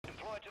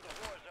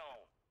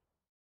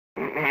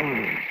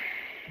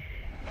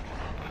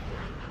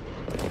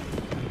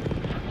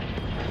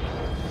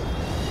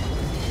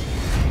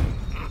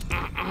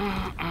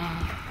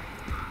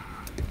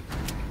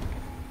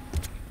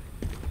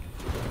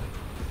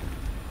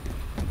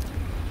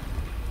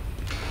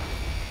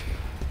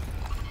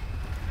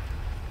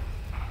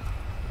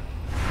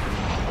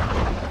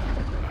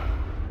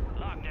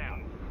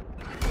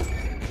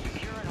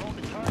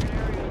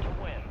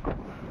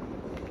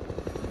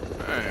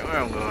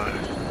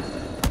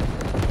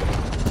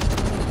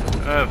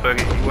Fuck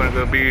it, you wanna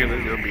go B?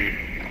 Let's go B.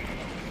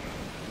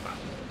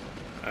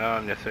 I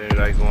don't necessarily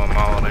like going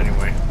mall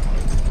anyway.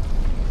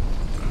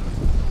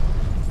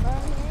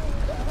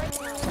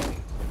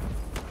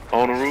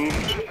 On the roof.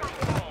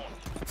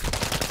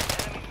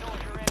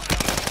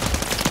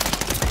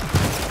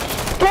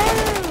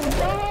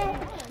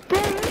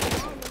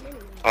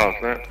 Oh,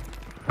 snap.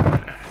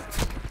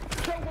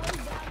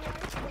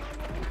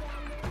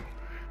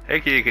 That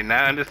kid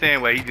cannot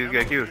understand why he just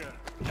got killed.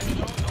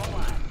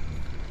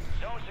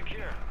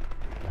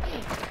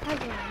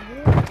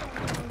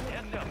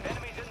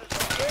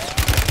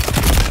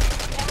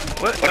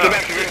 What?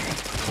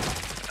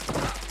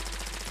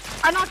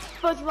 I'm not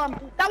supposed to run.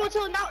 That one's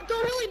healing. No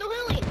healing. No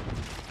healing.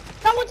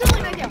 That one's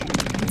healing right there.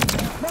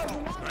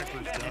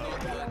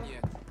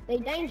 They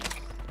dangerous.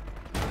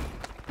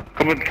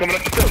 Coming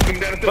up the stairs.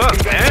 Coming down the stairs.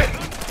 Fuck, man.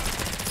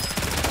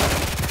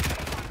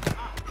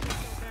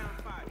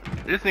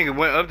 This nigga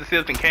went up the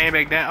steps and came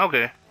back down.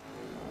 Okay.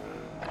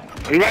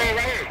 He right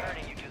here.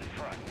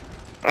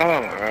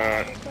 Oh my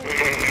god.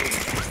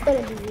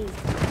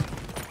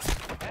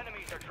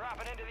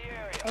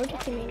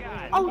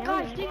 Oh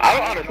gosh, dude. I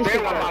don't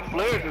understand why my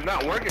flares is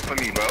not working for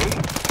me, bro.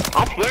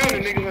 I'm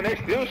flaring the niggas and they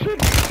still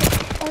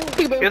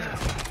shooting. Yes.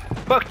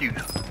 Fuck you.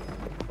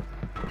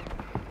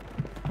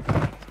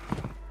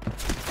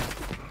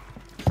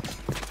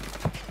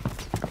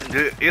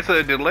 It's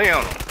a delay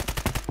on them.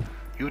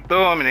 You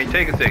throw them and they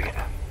take a second.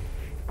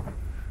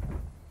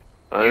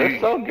 That's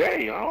so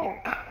gay, y'all.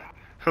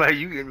 Like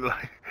you can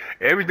like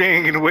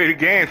everything in the way the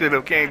game set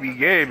up can't be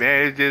gay,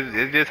 man.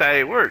 It's just how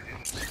it works.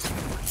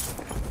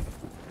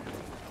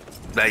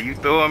 Like you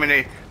throw them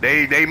and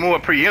they more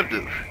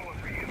preemptive.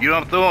 You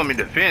don't throw them in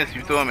defense,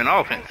 you throw them in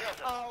offense.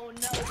 Oh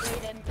no,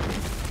 Brayden.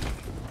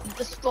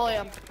 Destroy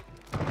him.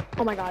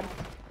 Oh my god.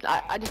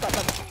 I just got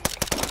something.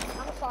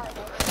 I'm sorry,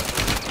 bro.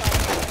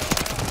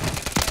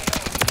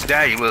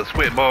 Die, you little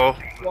spitball.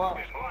 Wow.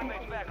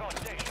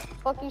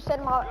 Fuck you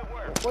said my.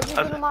 What'd you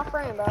do to my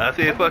friend, bro? I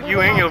said fuck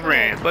you and your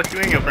friend. Fuck you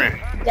and your friend.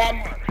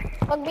 Dead.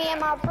 Fuck me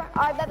and my friend.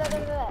 Alright, bet.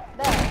 Hey,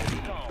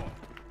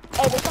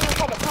 there's something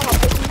called a tunnel,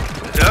 baby.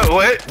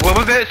 What? What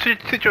was that?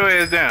 Sit your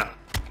ass down.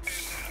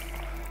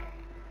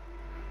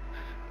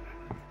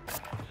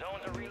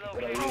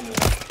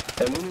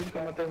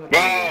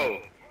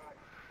 Bro!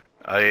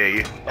 Oh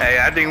yeah. Hey,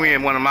 I think we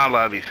in one of my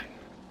lobbies.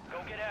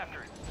 Go get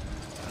after it.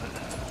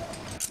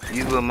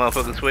 These little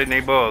motherfuckers sweating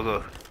their balls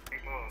off.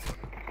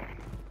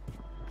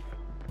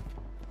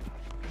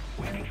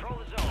 We control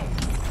the zone.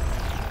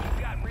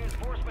 We've got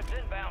reinforcements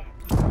inbound.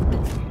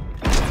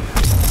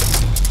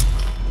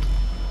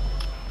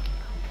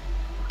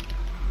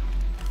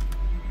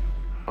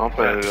 I'm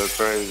playing it up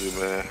crazy,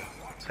 man.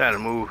 It's time to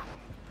move.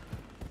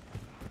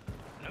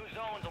 New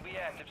zones will be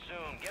active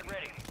soon. Get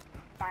ready.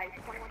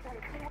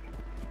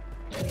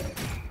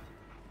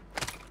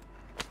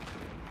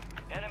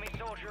 Enemy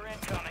soldier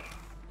incoming.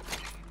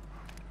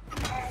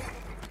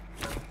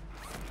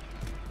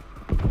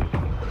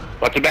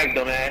 Watch your back,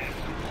 dumbass.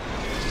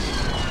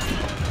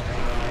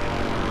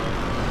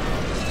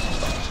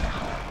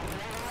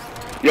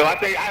 Yo, I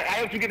think I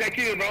helped you get that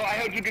kill, bro. I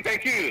helped you get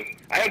that kill,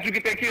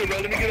 bro.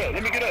 Let me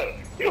get up.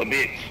 You a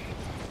bitch.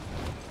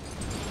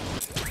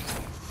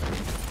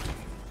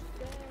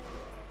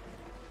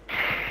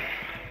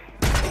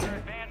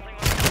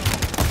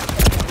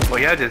 Well,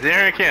 y'all just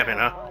there and camping,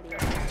 huh?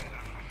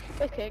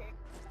 Quick kick.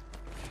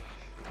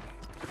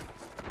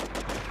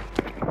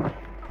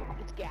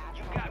 It's gas.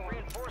 You've got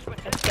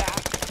reinforcements It's gas.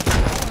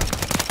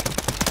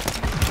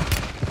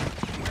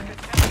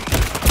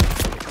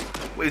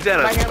 Is that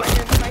a Right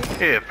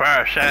here. yeah,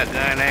 fire shot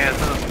down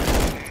ass up?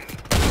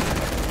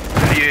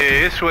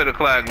 Yeah, it's sweat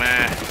o'clock,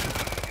 man.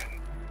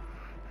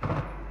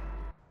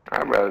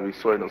 I'd rather be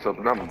sweating on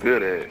something I'm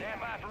good at. stand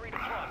by for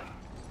redeployment.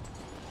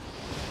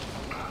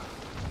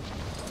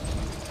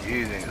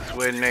 These niggas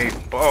sweating their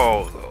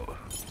balls off.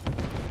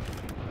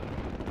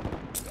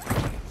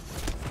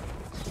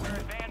 We're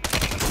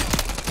advancing.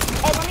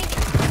 Hey, let me.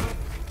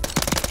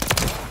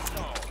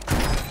 Zone.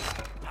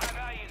 High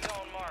value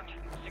zone marked.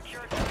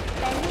 Secure the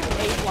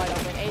A's wide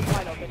open.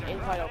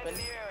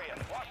 area.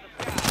 Watch the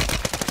sky.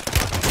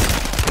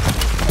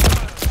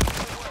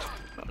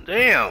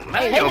 Damn,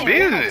 mind your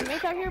business.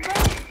 Make out here, bro.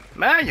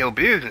 Mind your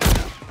business.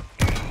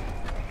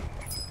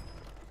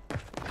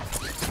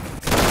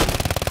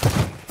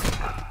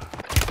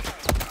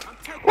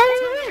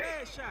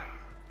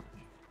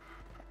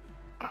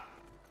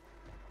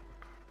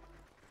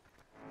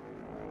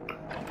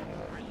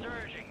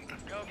 Resurging.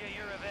 Go get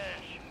your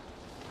revenge.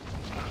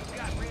 You've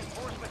got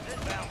reinforcements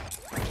inbound.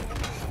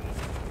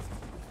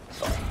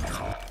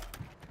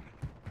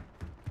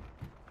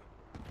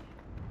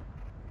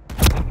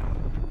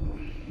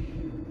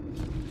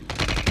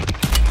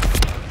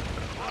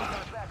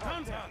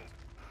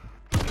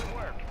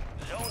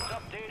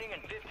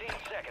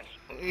 seconds.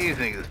 These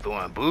niggas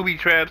throwing booby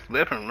traps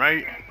left and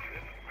right.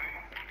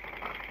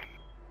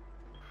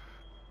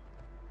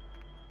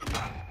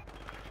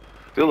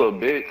 Still a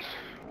bitch.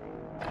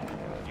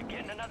 You're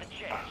getting another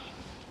chance.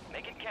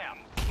 Make it count.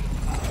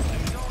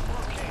 New zone's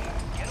located.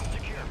 Get them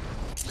secure.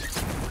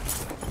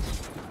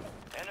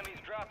 Enemies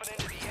dropping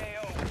into the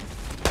AO.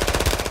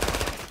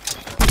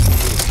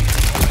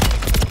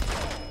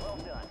 Well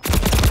done.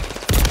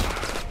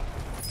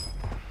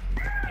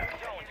 New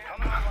zone's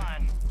coming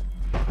online.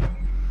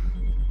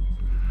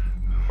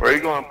 Where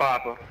you going,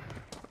 Papa?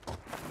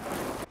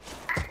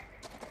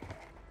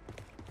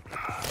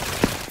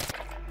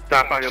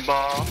 Stop on your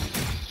ball.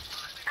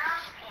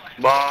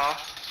 Ball.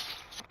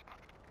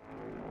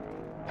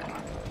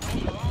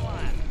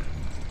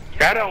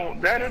 That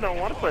don't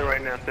want to play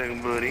right now,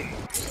 second buddy.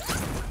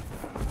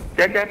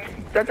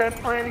 That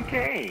playing the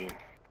game.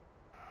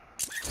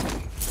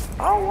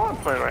 I don't want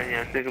to play right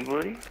now, second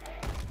buddy.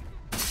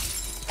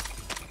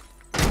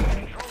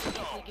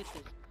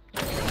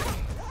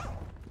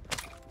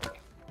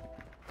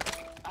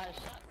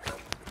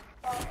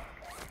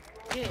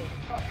 Yeah,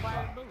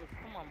 fire bullets.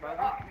 Come on, bro. We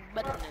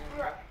better than that,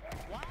 bro.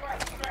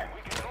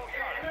 We control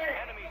Charlie.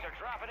 Enemies are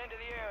dropping into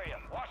the area.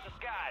 Watch the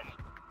skies.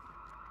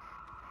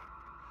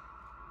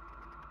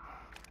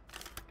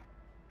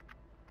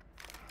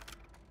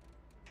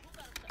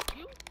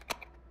 You?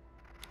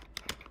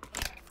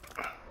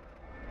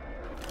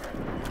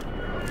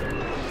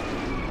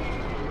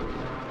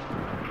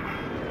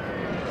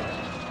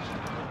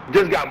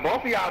 Just got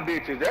both of y'all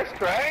bitches. That's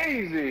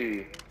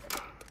crazy.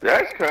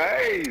 That's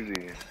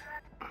crazy.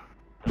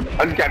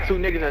 I just got two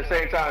niggas at the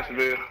same time,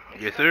 Shabir.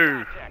 Yes,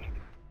 sir.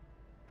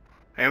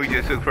 And we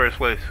just took first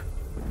place.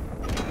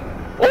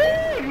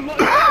 Oh, you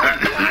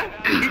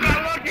lucky, you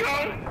got lucky,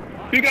 ho.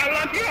 You got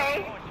lucky,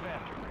 ho.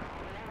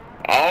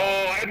 Oh,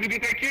 I have to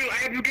get that kill. I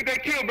have to get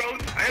that kill, bro.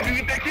 I have to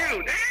get that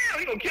kill. Damn,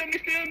 you gonna kill me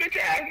still, bitch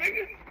ass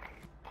nigga.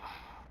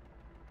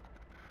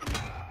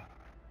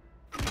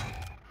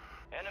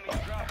 Enemies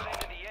dropping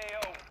into the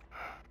AO.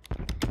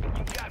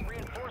 You've got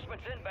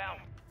reinforcements inbound.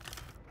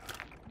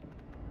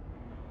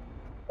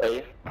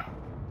 Hey.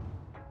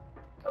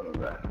 Coming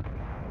back.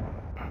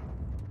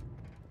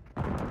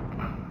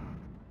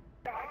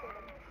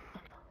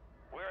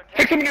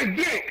 Take some of this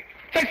dick!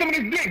 Take some of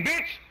this dick,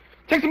 bitch!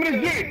 Take some of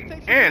this dick!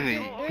 Anthony.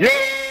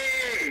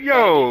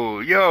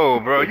 Yeah! Yo,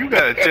 bro, you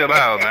gotta chill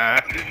out,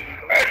 man.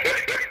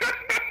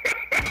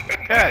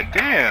 God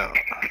damn.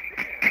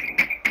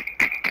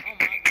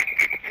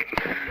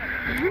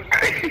 You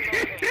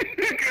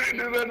couldn't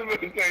do nothing but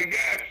say,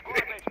 God.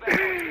 Squad mates back on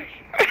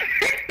station.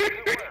 Good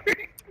work.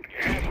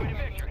 You're halfway to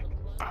victory.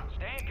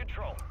 Stay in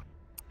control.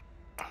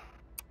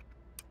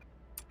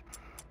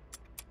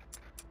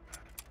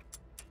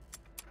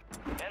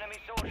 Enemy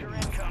soldier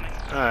incoming.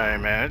 Alright,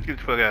 man, let's get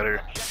the fuck out of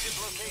here. Objective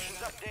locations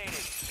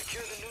updated.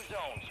 Secure the new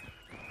zones.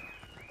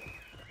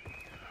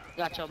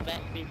 Got your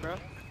back, big bro.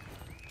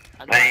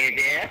 I ain't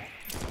there.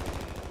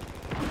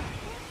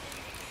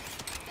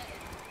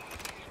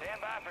 Stand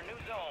by for new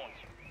zones.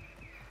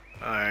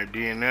 Alright,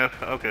 D and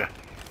F. Okay.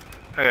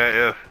 I got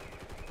F.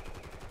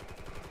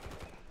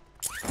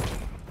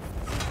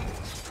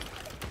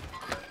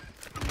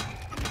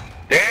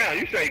 Damn,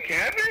 you say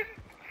camping?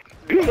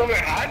 You was over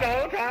there hiding the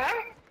whole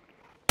time?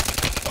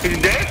 Cause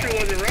your dad sure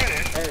wasn't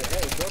running. Hey,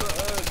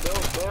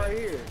 go right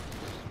here.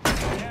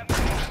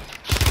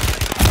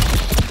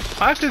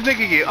 Why does this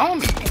nigga get on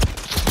me?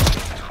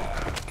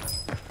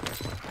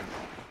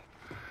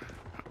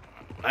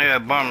 I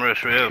got bomb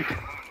rush for F.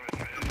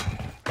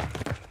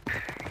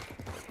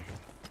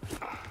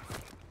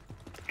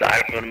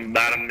 Started from the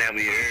bottom, now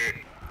we heard.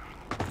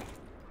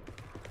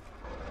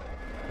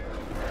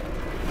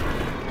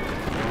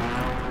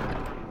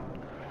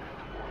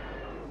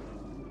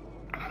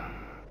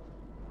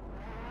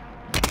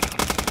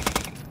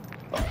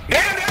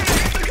 Damn, they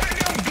hit the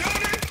goddamn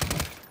building!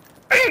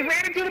 They just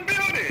ran into the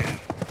building!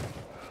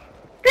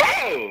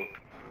 Bro!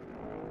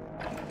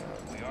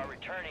 We are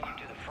returning you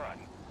to the front.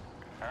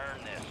 Earn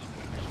this.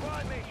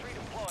 Squad mates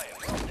redeploying.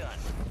 Well done.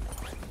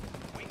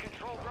 We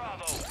control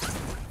Bravo.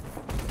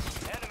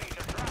 Enemies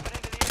are dropping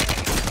into the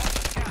area. Watch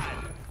the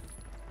skies.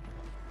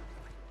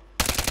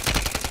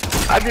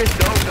 I just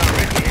don't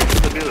directly into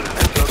the building.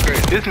 That's so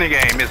crazy. This nigga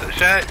ain't miss a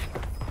shot.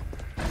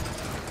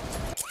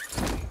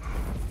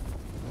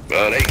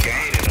 Bro, they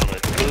gaining on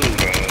us too,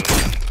 bro.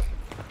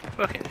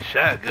 Fucking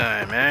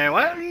shotgun, man.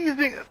 Why are these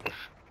niggas?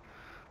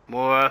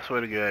 Boy, I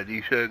swear to God,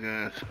 these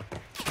shotguns.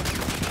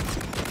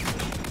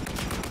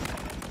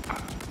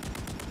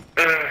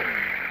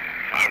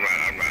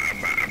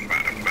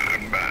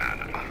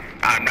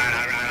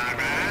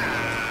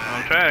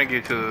 I'm trying to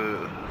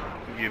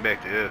get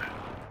back to F.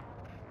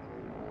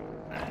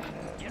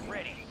 Get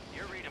ready.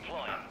 You're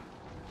redeploying.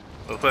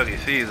 Well, fucking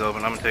C is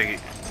open. I'm gonna take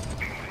it.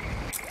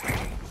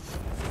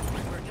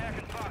 We're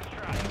attacking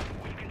Foxtrot.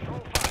 We control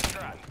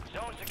Foxtrot.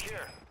 Zone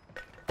secure.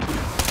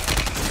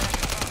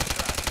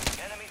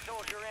 Enemy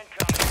soldier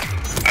incoming.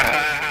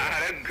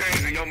 That's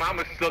crazy. Your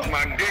mama sucked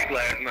my dick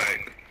last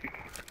night.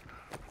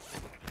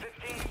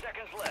 15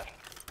 seconds left.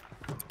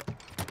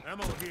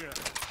 Ammo here.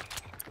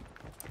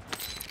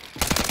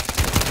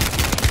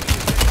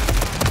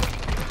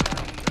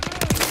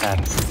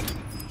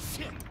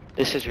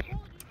 This is.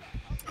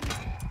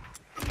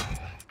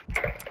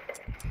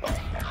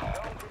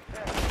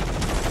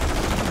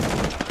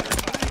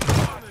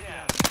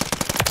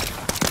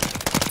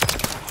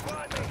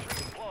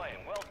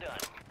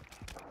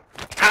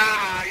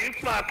 Ah, you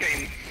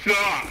fucking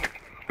suck.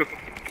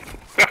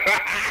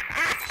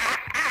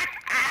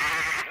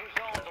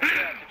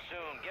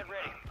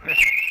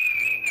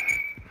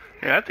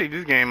 Yeah, I think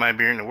this game might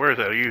be in the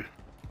worst out of you.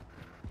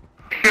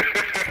 He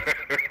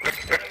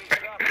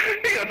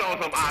gonna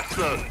throw some I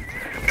suck.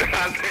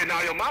 I said,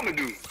 now your mama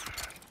do.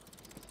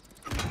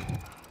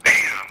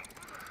 Damn.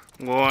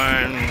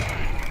 Going.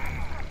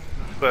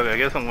 Fuck, I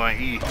guess I'm going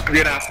E.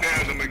 Get out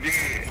there them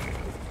again.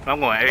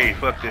 I'm going A.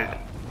 Fuck it.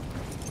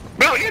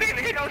 Bro, you didn't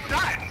even hit no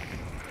shots.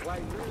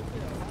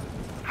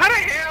 How the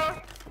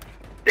hell?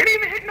 Didn't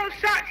even hit no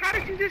shots. How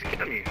did you just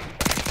kill me?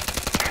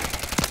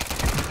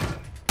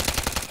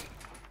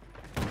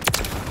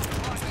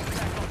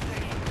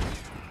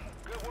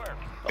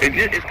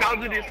 It's Call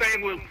of Duty the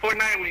same with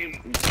Fortnite when you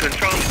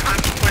control the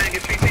console playing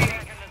against PC?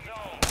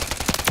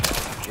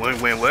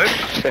 When what?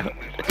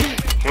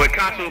 When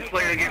console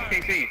playing against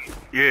PC?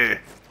 Yeah.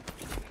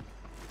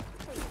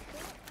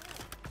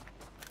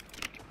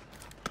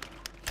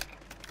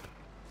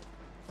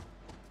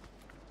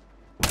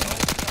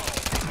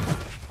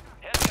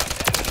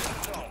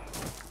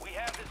 We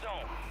have the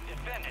zone.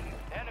 Defend it.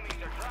 Enemies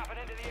are dropping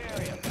into the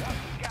area. Watch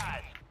the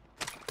skies.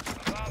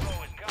 Bravo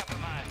is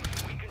compromised.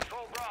 We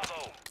control Bravo.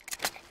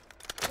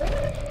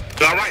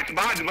 All right, it's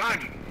behind you,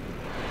 behind you.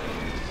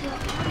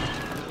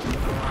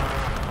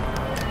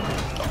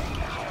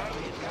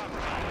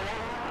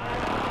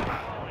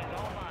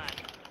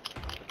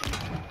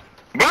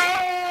 Bro!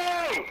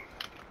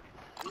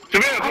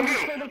 Jamil, come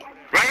here.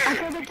 Right here.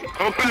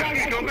 Come back,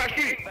 key, come back,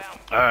 key.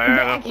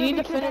 Alright, You need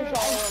to finish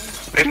all of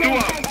them. It's two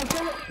up.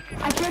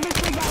 I killed the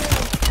two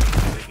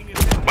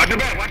guys. Watch your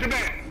back, watch your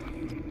back.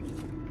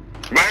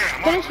 Right here,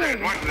 I'm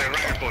watching that, right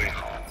here for you.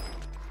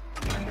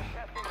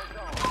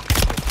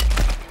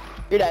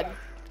 You're dead.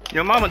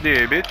 your mama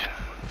did, bitch.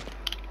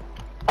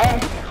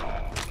 Time's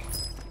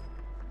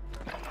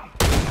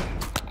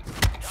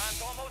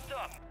almost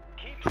up.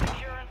 Keep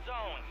securing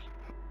zones.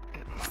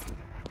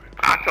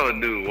 I told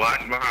the dude, watch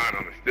behind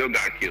him and still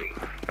got killed.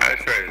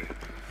 That's crazy.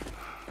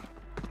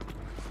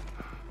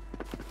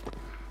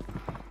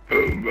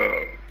 Oh,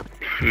 bro.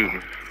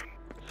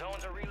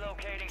 Zones are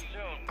relocating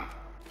soon.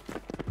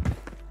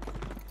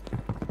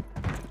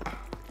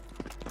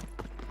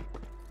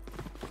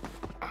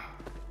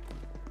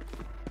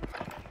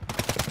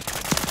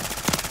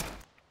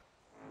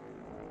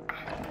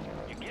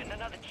 You're getting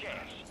another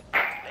chance.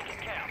 Make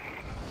it count.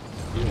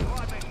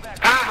 Squad mates back.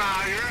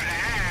 Haha, your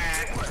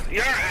ass.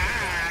 Your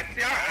ass.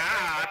 Your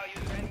ass.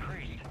 Values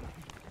increased.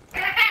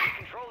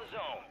 Control the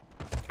zone.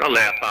 Don't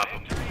laugh, Papa.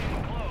 Entry is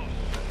closed.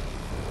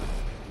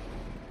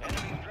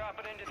 Enemies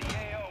dropping into the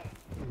AO.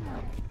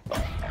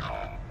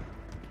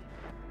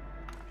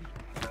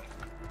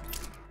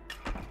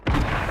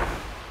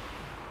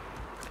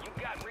 You've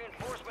got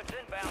reinforcements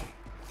inbound.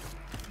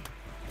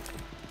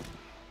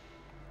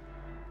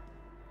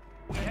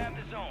 We have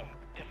the zone.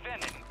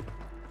 Defend it.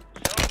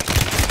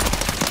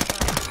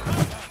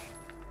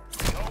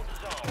 Hold the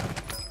zone.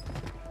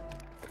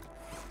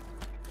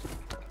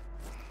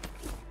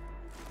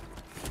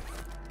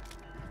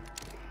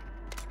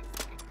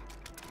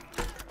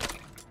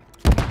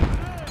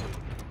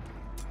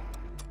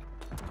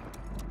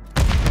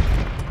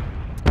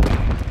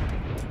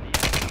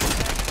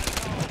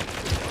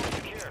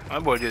 My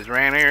boy just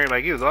ran here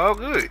like he was all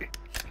good.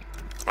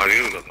 Oh,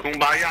 you was a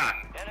kumbaya.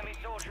 Enemy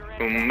soldier in.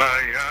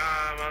 Kumbaya,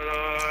 my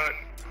lord.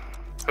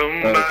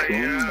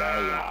 Kumbaya.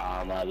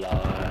 My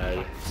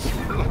lord.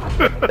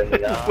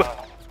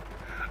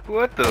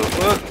 What the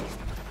fuck?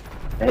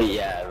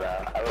 Yeah, bro.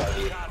 I love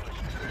you.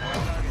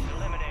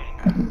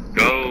 Eliminating.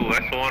 Go,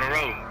 that's 4 in a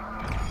row.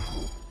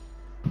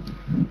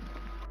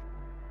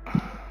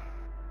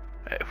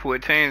 At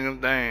 14, them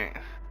things.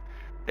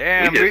 We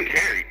Damn, just big,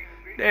 carried.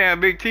 damn,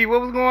 Big T,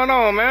 what was going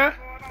on, man?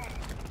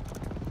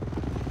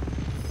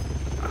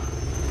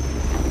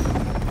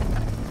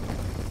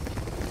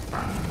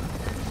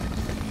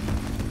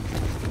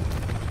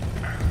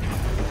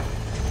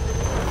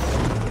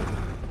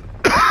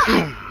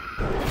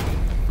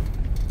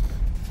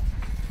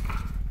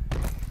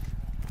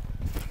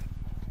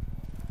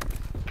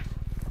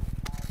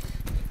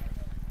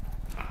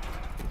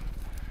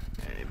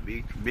 Hey,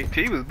 Big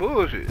T was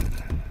bullshit.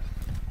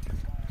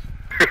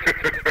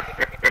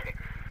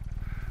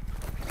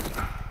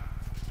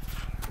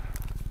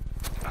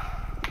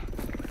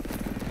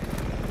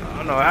 I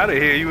don't know how the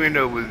hell you end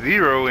up with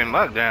 0 in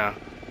lockdown.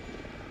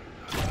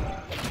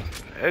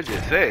 That's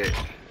just sad.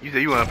 You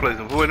said you want to play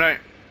some Fortnite?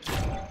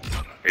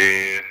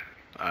 Yeah.